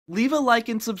Leave a like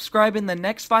and subscribe in the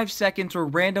next 5 seconds or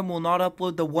Random will not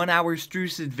upload the 1-hour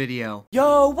Strucid video.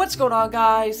 Yo, what's going on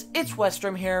guys? It's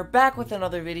Westdrum here, back with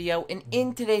another video, and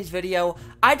in today's video,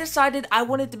 I decided I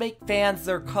wanted to make fans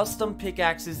their custom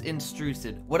pickaxes in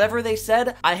Strucid. Whatever they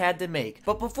said, I had to make.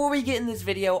 But before we get in this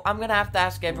video, I'm gonna have to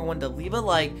ask everyone to leave a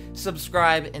like,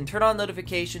 subscribe, and turn on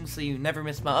notifications so you never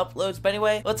miss my uploads. But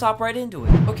anyway, let's hop right into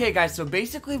it. Okay guys, so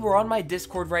basically we're on my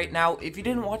Discord right now. If you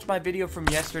didn't watch my video from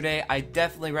yesterday, I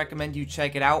definitely recommend you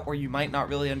check it out, or you might not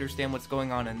really understand what's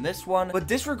going on in this one. But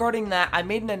disregarding that, I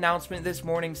made an announcement this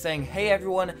morning saying, hey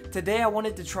everyone, today I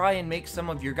wanted to try and make some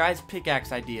of your guys'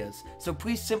 pickaxe ideas. So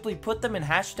please simply put them in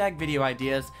hashtag video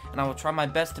ideas, and I will try my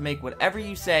best to make whatever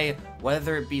you say,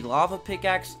 whether it be lava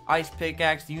pickaxe, ice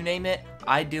pickaxe, you name it,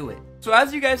 I do it. So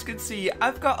as you guys can see,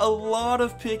 I've got a lot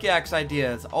of pickaxe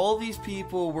ideas. All these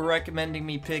people were recommending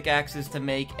me pickaxes to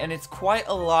make, and it's quite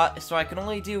a lot, so I can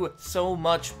only do so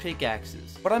much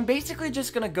pickaxes. But I'm basically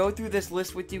just gonna go through this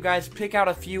list with you guys, pick out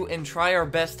a few, and try our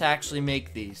best to actually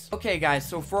make these. Okay guys,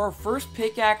 so for our first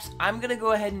pickaxe, I'm gonna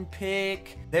go ahead and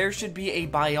pick... There should be a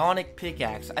bionic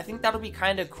pickaxe. I think that'll be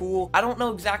kind of cool. I don't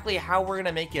know exactly how we're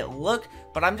gonna make it look,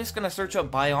 but I'm just gonna search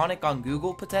up bionic on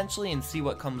Google potentially and see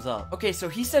what comes up. Okay, so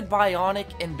he said bionic,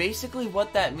 and basically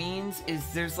what that means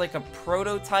is there's like a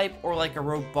prototype or like a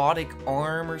robotic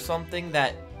arm or something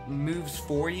that moves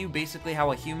for you, basically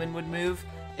how a human would move.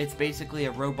 It's basically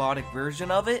a robotic version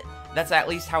of it. That's at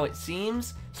least how it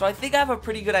seems. So I think I have a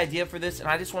pretty good idea for this, and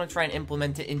I just want to try and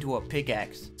implement it into a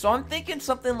pickaxe. So I'm thinking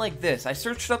something like this. I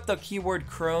searched up the keyword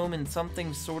chrome and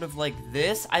something sort of like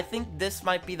this. I think this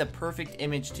might be the perfect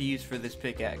image to use for this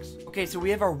pickaxe. Okay, so we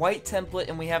have our white template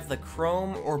and we have the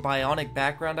chrome or bionic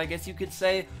background, I guess you could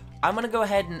say. I'm going to go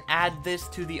ahead and add this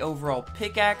to the overall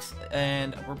pickaxe,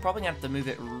 and we're probably going to have to move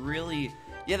it really...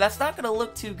 Yeah, that's not going to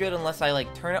look too good unless I,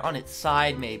 like, turn it on its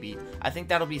side, maybe. I think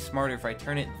that'll be smarter if I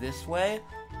turn it this way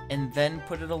and then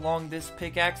put it along this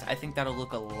pickaxe. I think that'll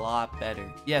look a lot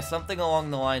better. Yeah, something along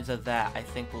the lines of that I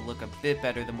think will look a bit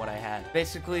better than what I had.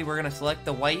 Basically, we're going to select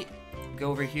the white,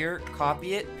 go over here,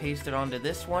 copy it, paste it onto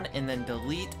this one, and then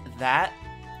delete that,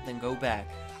 then go back.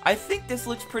 I think this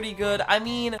looks pretty good. I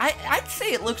mean, I'd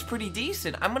say it looks pretty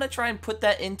decent. I'm going to try and put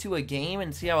that into a game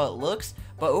and see how it looks.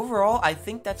 But overall, I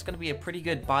think that's going to be a pretty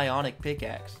good bionic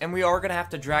pickaxe. And we are going to have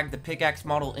to drag the pickaxe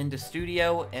model into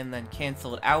Studio and then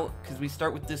cancel it out, because we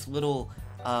start with this little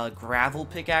gravel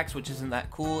pickaxe, which isn't that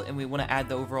cool, and we want to add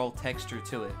the overall texture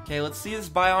to it. Okay, let's see this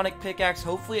bionic pickaxe.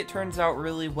 Hopefully it turns out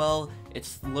really well.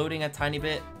 It's loading a tiny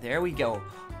bit. There we go.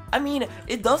 I mean,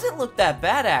 it doesn't look that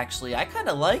bad, actually. I kind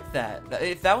of like that.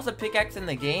 If that was a pickaxe in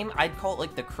the game, I'd call it,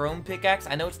 like, the chrome pickaxe.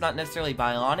 I know it's not necessarily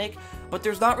bionic, but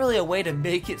there's not really a way to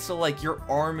make it so, like, your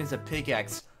arm is a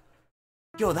pickaxe.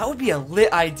 Yo, that would be a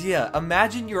lit idea.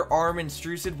 Imagine your arm in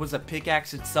Strucid was a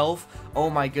pickaxe itself. Oh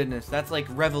my goodness, that's, like,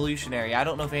 revolutionary. I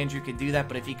don't know if Andrew could do that,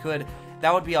 but if he could...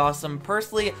 that would be awesome.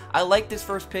 Personally, I like this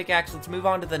first pickaxe. Let's move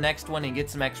on to the next one and get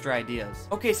some extra ideas.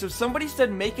 Okay, so somebody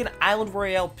said make an Island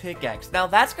Royale pickaxe. Now,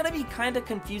 that's going to be kind of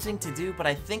confusing to do, but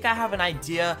I think I have an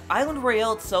idea. Island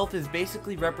Royale itself is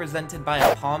basically represented by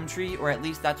a palm tree, or at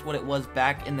least that's what it was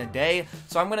back in the day.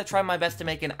 So I'm going to try my best to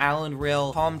make an Island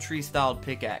Royale palm tree styled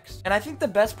pickaxe. And I think the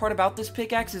best part about this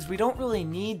pickaxe is we don't really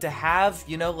need to have,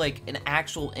 you know, like an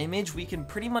actual image. We can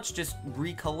pretty much just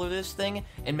recolor this thing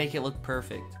and make it look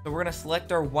perfect. So we're going to select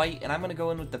our white, and I'm going to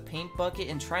go in with the paint bucket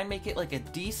and try and make it like a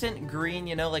decent green,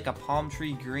 you know, like a palm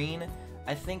tree green.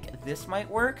 I think this might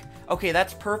work. Okay,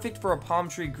 that's perfect for a palm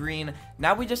tree green.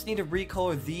 Now we just need to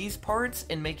recolor these parts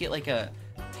and make it like a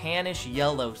tannish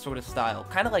yellow sort of style,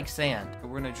 kind of like sand.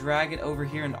 We're going to drag it over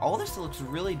here, and all this looks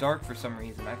really dark for some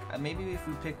reason. Maybe if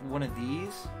we pick one of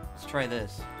these, let's try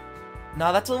this.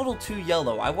 No, that's a little too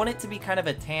yellow. I want it to be kind of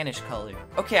a tannish color.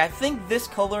 Okay, I think this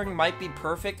coloring might be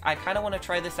perfect. I kind of want to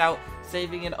try this out,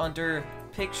 saving it under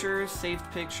pictures, saved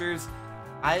pictures,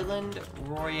 Island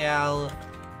Royale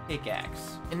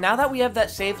pickaxe. And now that we have that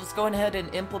saved, let's go ahead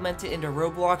and implement it into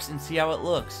Roblox and see how it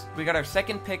looks. We got our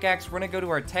second pickaxe. We're going to go to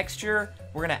our texture.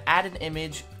 We're going to add an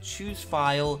image, choose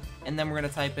file, and then we're going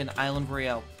to type in Island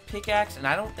Royale pickaxe. And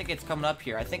I don't think it's coming up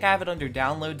here. I think I have it under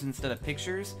downloads instead of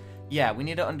pictures. Yeah, we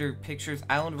need it under pictures,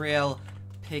 Island Royale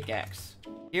pickaxe.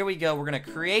 Here we go, we're gonna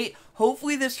create.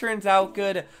 Hopefully this turns out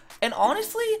good. And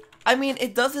honestly, I mean,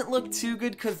 it doesn't look too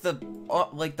good because the,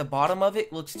 like the bottom of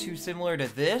it looks too similar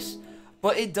to this.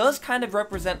 but it does kind of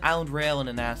represent Island Rail in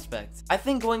an aspect. I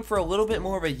think going for a little bit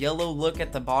more of a yellow look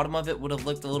at the bottom of it would have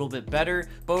looked a little bit better,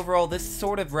 but overall this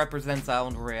sort of represents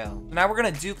Island Rail. So now we're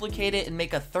going to duplicate it and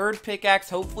make a third pickaxe.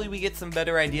 Hopefully we get some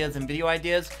better ideas and video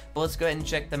ideas, but let's go ahead and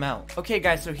check them out. Okay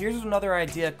guys, so here's another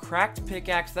idea, cracked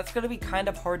pickaxe. That's going to be kind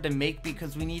of hard to make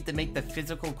because we need to make the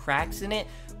physical cracks in it,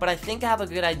 but I think I have a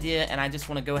good idea and I just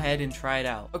want to go ahead and try it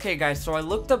out. Okay guys, so I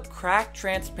looked up cracked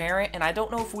transparent, and I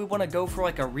don't know if we want to go for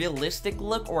like a realistic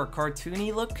look or a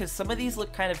cartoony look, because some of these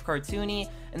look kind of cartoony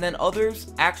and then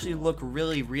others actually look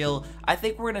really real. I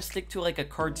think we're gonna stick to like a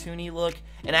cartoony look,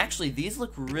 and actually these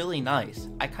look really nice.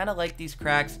 I kind of like these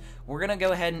cracks. We're gonna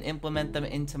go ahead and implement them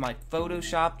into my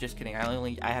Photoshop. Just kidding,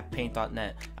 I have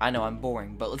paint.net. I know I'm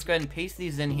boring, but let's go ahead and paste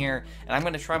these in here, and I'm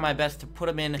gonna try my best to put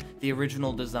them in the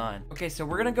original design. Okay, so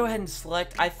we're gonna go ahead and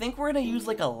select, I think we're gonna use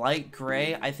like a light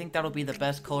gray. I think that'll be the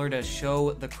best color to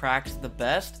show the cracks the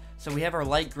best. So we have our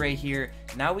light gray here.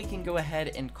 Now we can go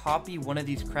ahead and copy one of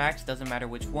these cracks, doesn't matter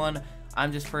which one.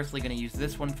 I'm just personally going to use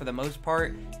this one for the most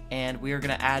part, and we are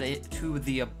going to add it to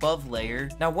the above layer.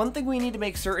 Now, one thing we need to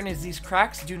make certain is these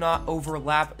cracks do not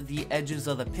overlap the edges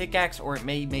of the pickaxe, or it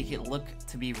may make it look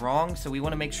to be wrong. So we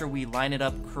want to make sure we line it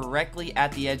up correctly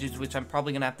at the edges, which I'm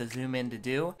probably going to have to zoom in to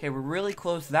do. Okay, we're really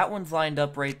close. That one's lined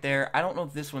up right there. I don't know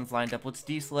if this one's lined up. Let's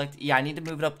deselect. Yeah, I need to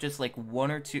move it up just like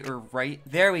one or two, or right.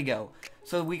 There we go.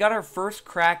 So we got our first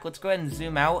crack. Let's go ahead and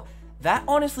zoom out. That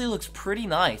honestly looks pretty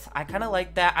nice. I kind of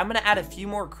like that. I'm going to add a few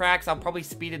more cracks. I'll probably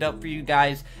speed it up for you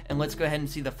guys, and let's go ahead and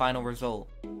see the final result.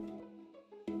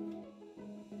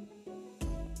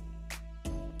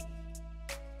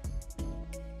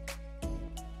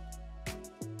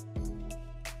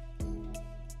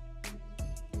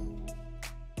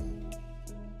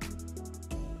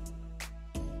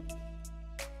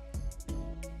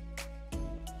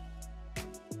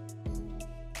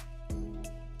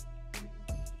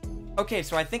 Okay,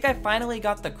 so I think I finally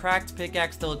got the cracked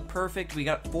pickaxe to look perfect. We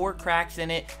got 4 cracks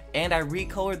in it, and I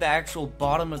recolored the actual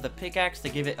bottom of the pickaxe to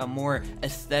give it a more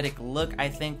aesthetic look, I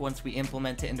think, once we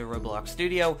implement it into Roblox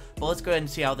Studio. But let's go ahead and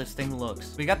see how this thing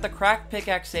looks. We got the cracked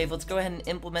pickaxe saved. Let's go ahead and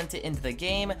implement it into the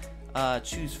game.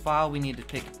 Choose file. We need to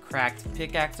pick cracked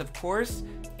pickaxe, of course,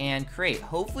 and create.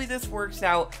 Hopefully this works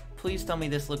out. Please tell me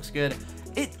this looks good.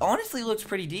 It honestly looks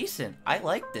pretty decent. I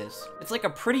like this. It's like a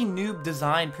pretty noob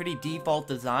design, pretty default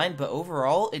design, but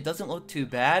overall, it doesn't look too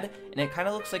bad, and it kind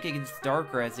of looks like it gets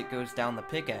darker as it goes down the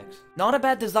pickaxe. Not a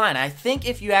bad design. I think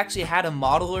if you actually had a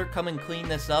modeler come and clean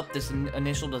this up, this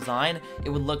initial design, it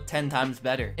would look 10 times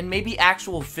better. And maybe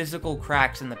actual physical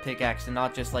cracks in the pickaxe and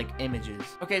not just like images.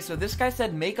 Okay, so this guy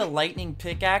said make a lightning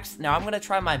pickaxe. Now I'm going to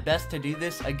try my best to do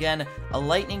this. Again, a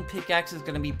lightning pickaxe is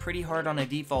going to be pretty hard on a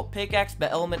default pickaxe, but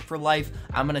element for life,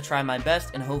 I'm going to try my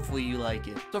best and hopefully you like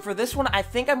it. So for this one, I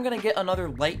think I'm going to get another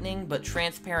lightning but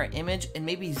transparent image and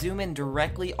maybe zoom in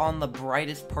directly on the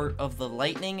brightest part of the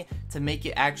lightning to make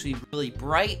it actually really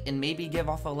bright and maybe give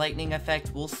off a lightning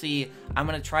effect. We'll see. I'm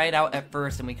going to try it out at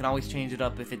first and we can always change it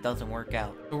up if it doesn't work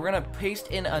out. So we're going to paste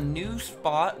in a new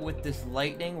spot with this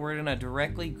lightning. We're going to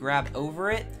directly grab over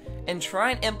it and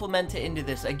try and implement it into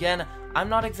this. Again, I'm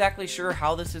not exactly sure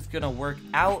how this is going to work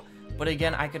out, but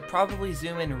again, I could probably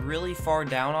zoom in really far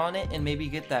down on it and maybe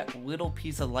get that little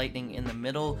piece of lightning in the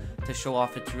middle to show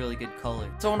off its really good color.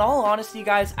 So in all honesty,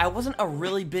 guys, I wasn't a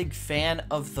really big fan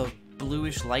of the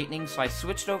bluish lightning, so I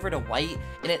switched over to white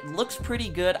and it looks pretty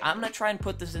good. I'm gonna try and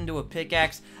put this into a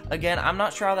pickaxe. Again, I'm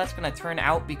not sure how that's gonna turn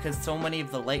out because so many of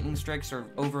the lightning strikes are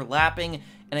overlapping,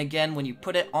 and again, when you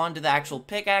put it onto the actual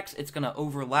pickaxe, it's gonna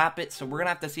overlap it, so we're gonna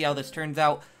have to see how this turns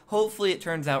out. Hopefully it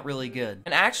turns out really good.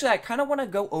 And actually, I kind of want to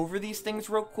go over these things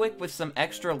real quick with some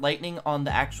extra lightning on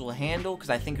the actual handle because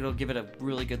I think it'll give it a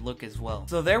really good look as well.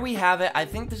 So there we have it. I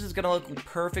think this is going to look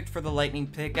perfect for the lightning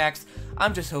pickaxe.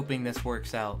 I'm just hoping this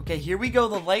works out. Okay, here we go.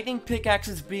 The lightning pickaxe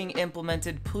is being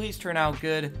implemented. Please turn out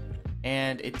good.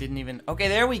 And it didn't even... Okay,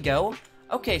 there we go.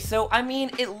 Okay, so, I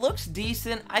mean, it looks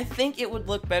decent. I think it would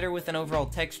look better with an overall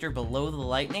texture below the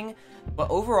lightning.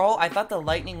 But overall, I thought the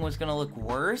lightning was going to look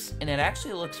worse, and it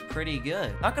actually looks pretty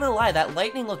good. Not going to lie, that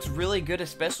lightning looks really good,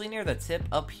 especially near the tip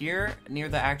up here, near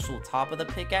the actual top of the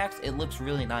pickaxe. It looks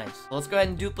really nice. So let's go ahead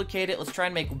and duplicate it. Let's try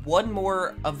and make one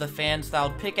more of the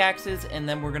fan-styled pickaxes, and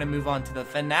then we're going to move on to the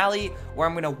finale, where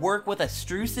I'm going to work with a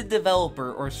Strucid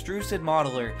developer or Strucid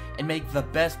modeler and make the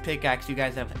best pickaxe you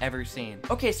guys have ever seen.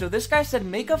 Okay, so this guy said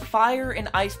make a fire and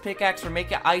ice pickaxe or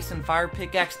make an ice and fire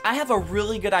pickaxe. I have a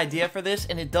really good idea for this,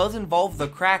 and it does involve the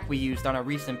crack we used on a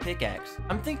recent pickaxe.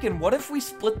 I'm thinking, what if we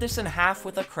split this in half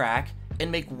with a crack,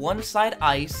 and make one side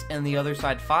ice and the other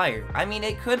side fire. I mean,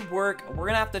 it could work. We're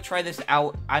gonna have to try this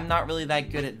out. I'm not really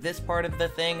that good at this part of the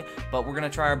thing, but we're gonna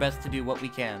try our best to do what we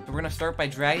can. So we're gonna start by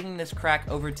dragging this crack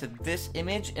over to this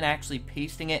image and actually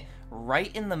pasting it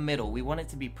right in the middle. We want it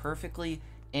to be perfectly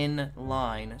in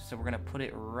line, so we're gonna put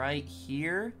it right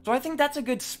here. So I think that's a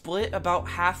good split, about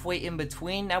halfway in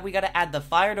between. Now we gotta add the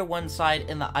fire to one side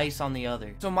and the ice on the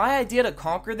other. So my idea to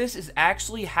conquer this is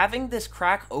actually having this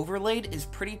crack overlaid is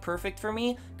pretty perfect for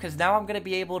me, because now I'm gonna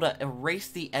be able to erase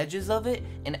the edges of it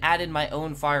and add in my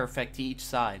own fire effect to each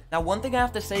side. Now one thing I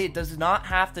have to say, it does not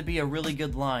have to be a really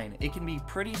good line. It can be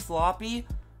pretty sloppy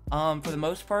for the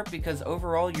most part, because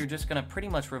overall you're just gonna pretty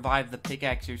much revive the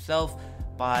pickaxe yourself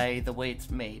by the way it's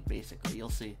made, basically. You'll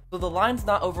see. So the line's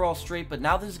not overall straight, but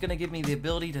now this is going to give me the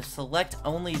ability to select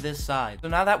only this side. So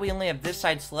now that we only have this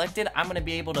side selected, I'm going to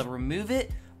be able to remove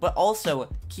it, but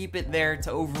also keep it there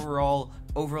to overall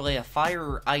overlay a fire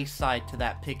or ice side to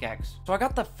that pickaxe. So I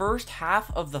got the first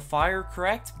half of the fire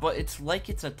correct, but it's like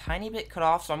it's a tiny bit cut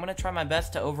off, so I'm going to try my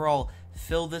best to overall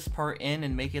fill this part in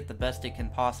and make it the best it can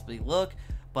possibly look.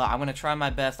 But I'm going to try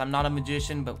my best. I'm not a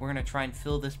magician, but we're going to try and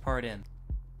fill this part in.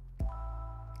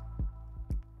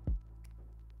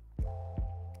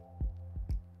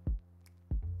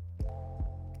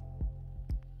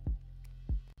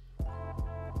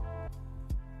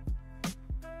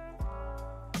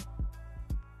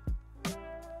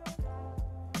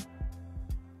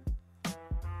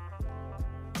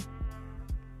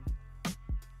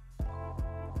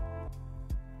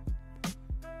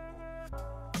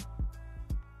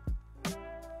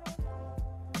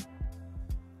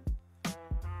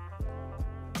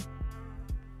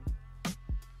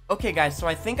 Okay guys, so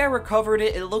I think I recovered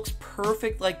it. It looks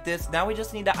perfect like this. Now we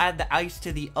just need to add the ice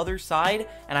to the other side,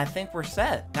 and I think we're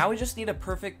set. Now we just need a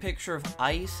perfect picture of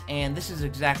ice, and this is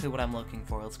exactly what I'm looking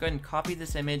for. Let's go ahead and copy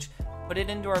this image, put it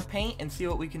into our paint, and see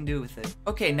what we can do with it.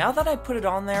 Okay, now that I put it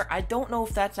on there, I don't know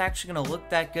if that's actually gonna look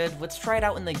that good. Let's try it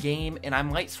out in the game, and I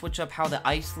might switch up how the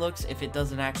ice looks if it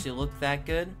doesn't actually look that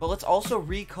good. But let's also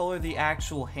recolor the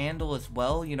actual handle as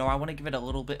well. You know, I want to give it a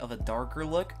little bit of a darker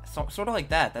look, so, sort of like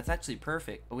that. That's actually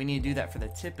perfect. But we need to do that for the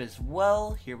tip as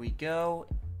well. Here we go.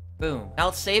 Boom. Now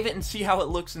let's save it and see how it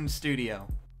looks in studio.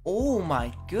 Oh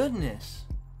my goodness.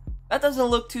 That doesn't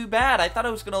look too bad. I thought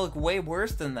it was going to look way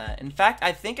worse than that. In fact,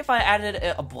 I think if I added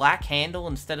a black handle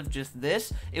instead of just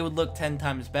this, it would look 10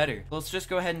 times better. Let's just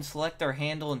go ahead and select our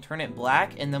handle and turn it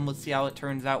black, and then let's see how it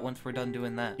turns out once we're done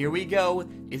doing that. Here we go.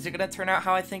 Is it going to turn out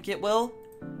how I think it will?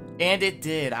 And it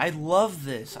did. I love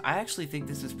this. I actually think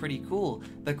this is pretty cool.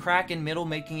 The crack in middle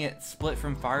making it split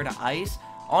from fire to ice.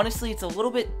 Honestly, it's a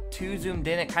little bit too zoomed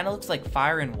in. It kind of looks like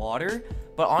fire and water,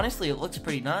 but honestly, it looks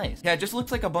pretty nice. Yeah, it just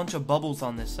looks like a bunch of bubbles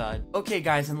on this side. Okay,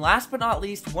 guys, and last but not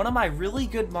least, one of my really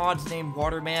good mods named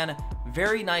Waterman,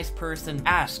 very nice person,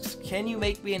 asks, can you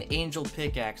make me an angel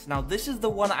pickaxe? Now, this is the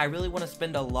one I really want to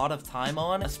spend a lot of time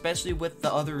on, especially with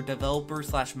the other developer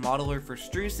slash modeler for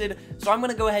Strucid. So I'm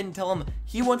going to go ahead and tell him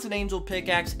he wants an angel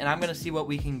pickaxe, and I'm going to see what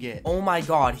we can get. Oh my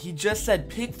god, he just said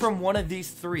pick from one of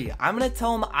these three. I'm going to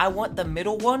tell him I want the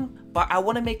middle one, but I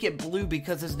want to make it blue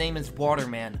because his name is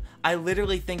Waterman. I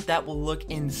literally think that will look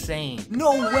insane.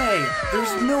 No way!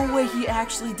 There's no way he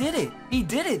actually did it. He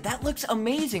did it. That looks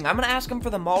amazing. I'm going to ask him for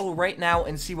the model right now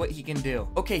and see what he can do.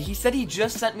 Okay, he said he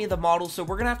just sent me the model, so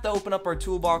we're going to have to open up our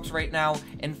toolbox right now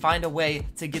and find a way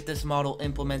to get this model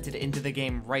implemented into the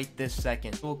game right this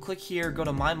second. So we'll click here, go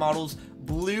to My Models,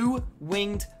 Blue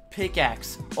Winged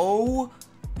Pickaxe. Oh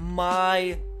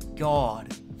my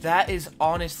god. That is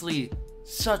honestly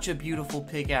such a beautiful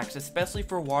pickaxe, especially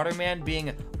for Waterman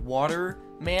being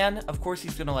Waterman. Of course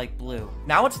he's gonna like blue.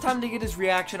 Now it's time to get his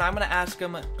reaction. I'm gonna ask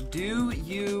him, do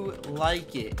you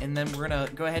like it? And then we're gonna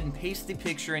go ahead and paste the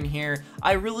picture in here.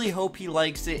 I really hope he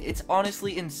likes it. It's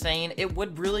honestly insane. It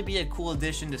would really be a cool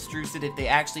addition to Strucid if they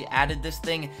actually added this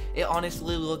thing. It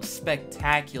honestly looks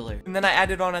spectacular. And then I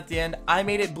added on at the end, I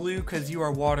made it blue because you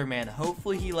are Waterman.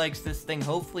 Hopefully he likes this thing.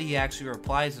 Hopefully he actually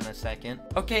replies in a second.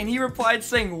 Okay, and he replied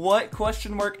saying, what?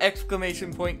 Question mark,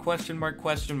 exclamation point, question mark,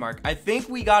 question mark. I think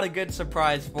we got a good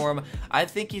surprise for him. I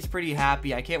think he's pretty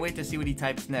happy. I can't wait to see what he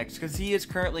types next, because he is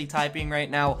currently typing right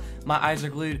now. My eyes are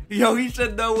glued. Yo, he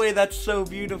said no way. That's so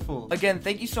beautiful. Again,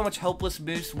 thank you so much, Helpless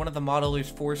Moose, one of the modelers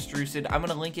for Strucid. I'm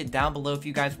gonna link it down below if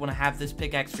you guys want to have this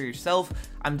pickaxe for yourself.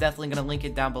 I'm definitely gonna link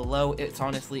it down below. It's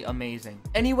honestly amazing.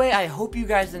 Anyway, I hope you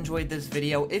guys enjoyed this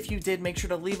video. If you did, make sure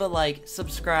to leave a like,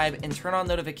 subscribe, and turn on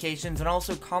notifications, and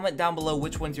also comment down below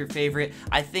which one's your favorite.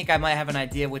 I think I might have an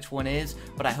idea which one is,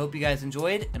 but I hope you guys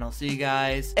enjoyed, and I'll see you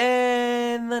guys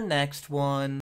in the next one.